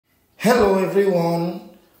Hello everyone,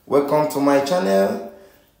 welcome to my channel.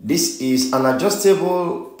 This is an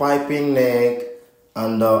adjustable piping neck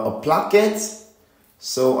and a placket.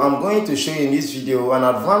 So I'm going to show you in this video an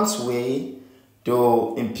advanced way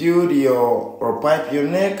to impute or pipe your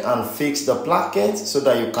neck and fix the placket so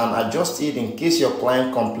that you can adjust it in case your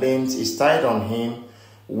client complains it's tight on him,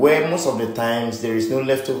 where most of the times there is no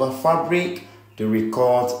leftover fabric to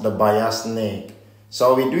record the bias neck. So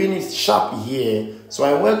I'll be doing it sharp here. So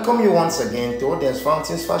I welcome you once again to Audience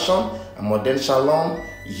Fountains Fashion. I'm Model Shalom.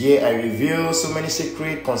 Here I reveal so many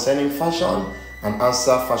secrets concerning fashion and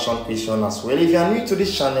answer fashion questions as well. If you are new to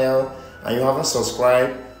this channel and you haven't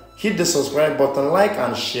subscribed, hit the subscribe button, like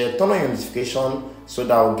and share, turn on your notification so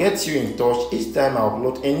that I'll get you in touch each time I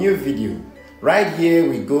upload a new video. Right here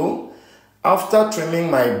we go. After trimming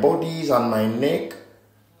my bodies and my neck,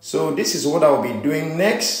 so this is what I'll be doing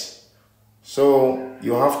next. So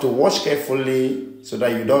you have to watch carefully so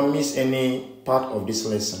that you don't miss any part of this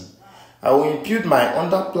lesson. I will impute my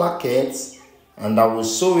under placket and I will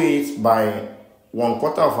sew it by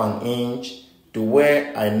 1/4 of an inch to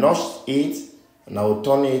where I notched it, and I will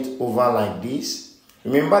turn it over like this.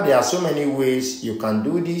 Remember, there are so many ways you can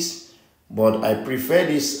do this, but I prefer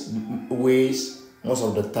these ways most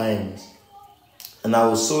of the times. And I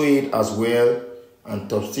will sew it as well and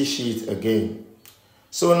top stitch it again.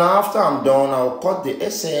 So now after I'm done, I'll cut the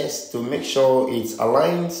excess to make sure it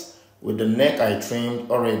aligns with the neck I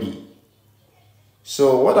trimmed already.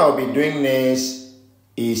 So what I'll be doing next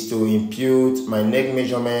is to impute my neck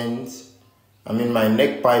measurements, my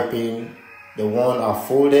neck piping, the one I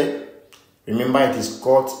folded. Remember, it is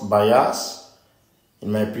cut bias.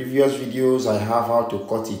 In my previous videos, I have how to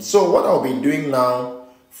cut it. So what I'll be doing now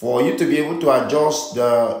for you to be able to adjust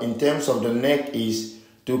in terms of the neck is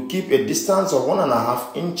to keep a distance of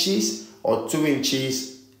 1.5 inches or 2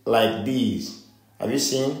 inches like this. Have you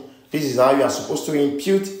seen? This is how you are supposed to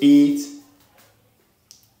impute it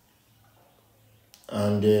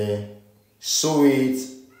and sew it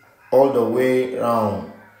all the way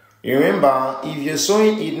around. Remember, if you're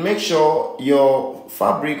sewing it, make sure your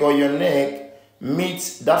fabric or your neck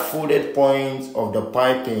meets that folded point of the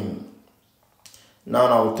piping. Now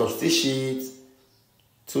I will top stitch it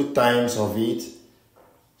 2 times of it.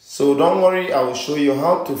 So don't worry, I will show you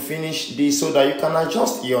how to finish this so that you can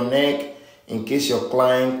adjust your neck in case your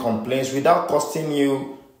client complains without costing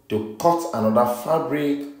you to cut another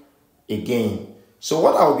fabric again. So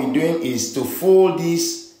what I'll be doing is to fold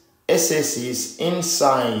these excesses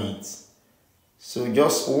inside. So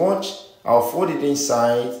just watch, I'll fold it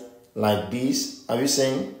inside like this. Have you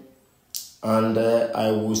seen? And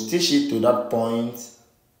I will stitch it to that point.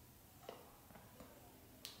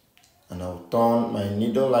 And I'll turn my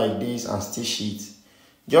needle like this and stitch it.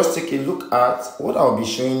 Just take a look at what I'll be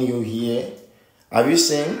showing you here. Have you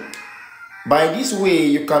seen? By this way,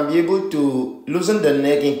 you can be able to loosen the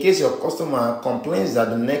neck in case your customer complains that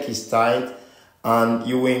the neck is tight, and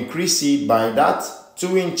you will increase it by that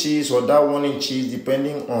 2 inches or that 1 inch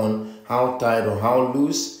depending on how tight or how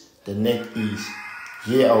loose the neck is.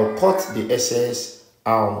 Here I'll cut the excess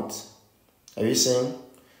out. Have you seen?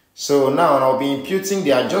 So now I'll be imputing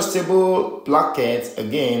the adjustable placket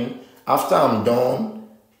again after I'm done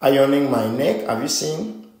ironing my neck. Have you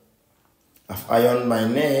seen? I've ironed my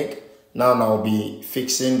neck. Now I'll be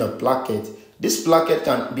fixing the placket. This placket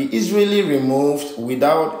can be easily removed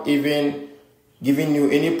without even giving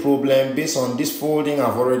you any problem based on this folding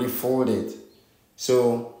I've already folded.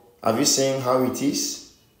 So have you seen how it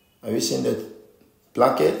is? Have you seen the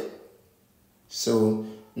placket? So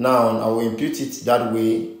now I will impute it that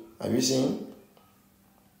way. Have you seen?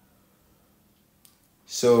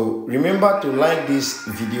 So remember to like this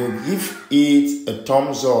video, give it a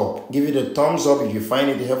thumbs up. Give it a thumbs up if you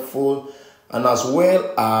find it helpful, and as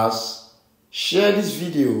well as share this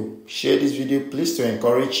video. Share this video, please, to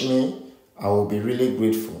encourage me. I will be really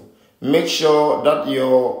grateful. Make sure that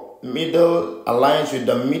your middle aligns with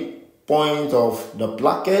the midpoint of the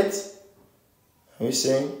placket. Have you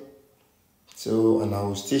seen? So, and I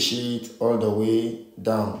will stitch it all the way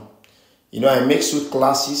down. You know, I make suit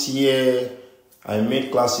classes here. I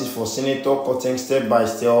make classes for senator cutting step by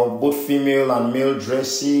step, both female and male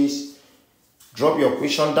dresses. Drop your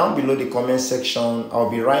question down below the comment section. I'll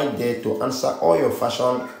be right there to answer all your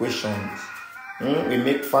fashion questions. We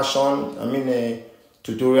make fashion,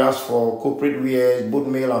 tutorials for corporate wear, both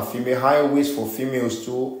male and female, high waist for females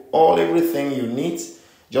too. Everything you need.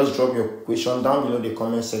 Just drop your question down below the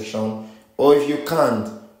comment section. Or if you can't,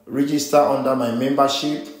 register under my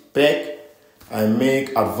membership pack. I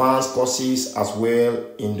make advanced courses as well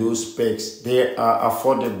in those specs. They are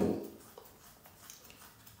affordable.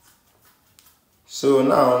 So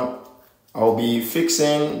now I'll be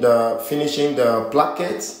finishing the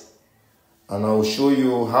placket, and I'll show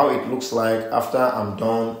you how it looks like after I'm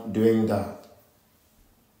done doing that.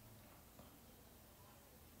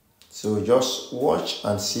 So just watch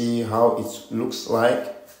and see how it looks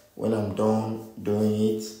like when I'm done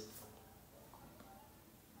doing it.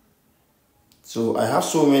 So I have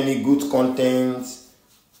so many good content,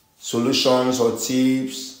 solutions or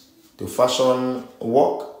tips to fashion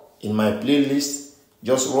work in my playlist.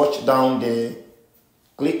 Just watch down there,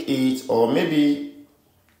 click it, or maybe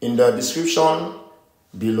in the description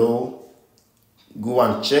below, go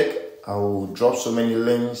and check. I will drop so many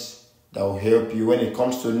links that will help you when it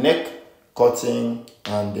comes to neck cutting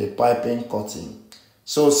and the piping cutting.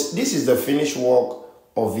 So this is the finished work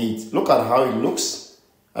of it. Look at how it looks.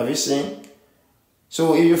 Have you seen?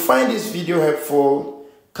 So if you find this video helpful,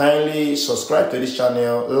 kindly subscribe to this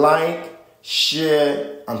channel, like,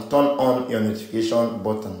 share, and turn on your notification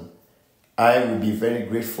button. I will be very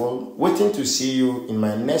grateful. Waiting to see you in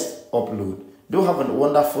my next upload. Do have a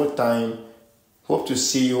wonderful time. Hope to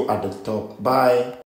see you at the top. Bye.